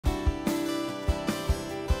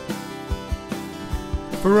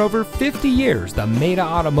For over 50 years, the Maita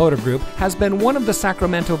Automotive Group has been one of the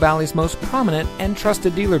Sacramento Valley's most prominent and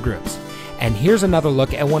trusted dealer groups. And here's another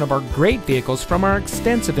look at one of our great vehicles from our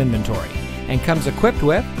extensive inventory, and comes equipped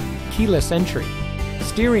with keyless entry,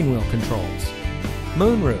 steering wheel controls,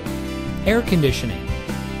 moonroof, air conditioning,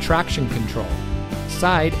 traction control,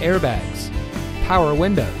 side airbags, power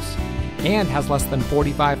windows, and has less than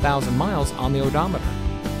 45,000 miles on the odometer.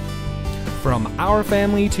 From our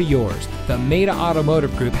family to yours, the Maita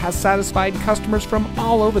Automotive Group has satisfied customers from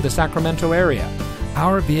all over the Sacramento area.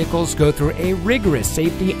 Our vehicles go through a rigorous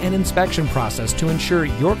safety and inspection process to ensure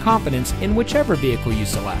your confidence in whichever vehicle you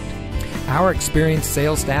select. Our experienced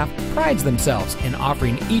sales staff prides themselves in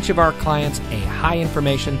offering each of our clients a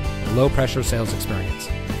high-information, low-pressure sales experience.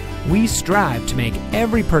 We strive to make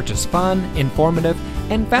every purchase fun, informative,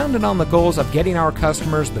 and founded on the goals of getting our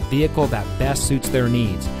customers the vehicle that best suits their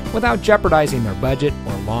needs without jeopardizing their budget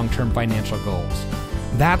or long-term financial goals.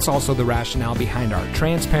 That's also the rationale behind our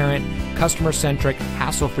transparent, customer-centric,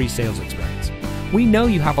 hassle-free sales experience. We know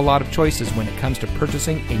you have a lot of choices when it comes to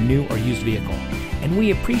purchasing a new or used vehicle, and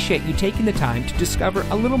we appreciate you taking the time to discover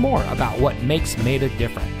a little more about what makes Maita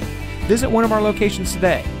different. Visit one of our locations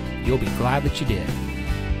today. You'll be glad that you did.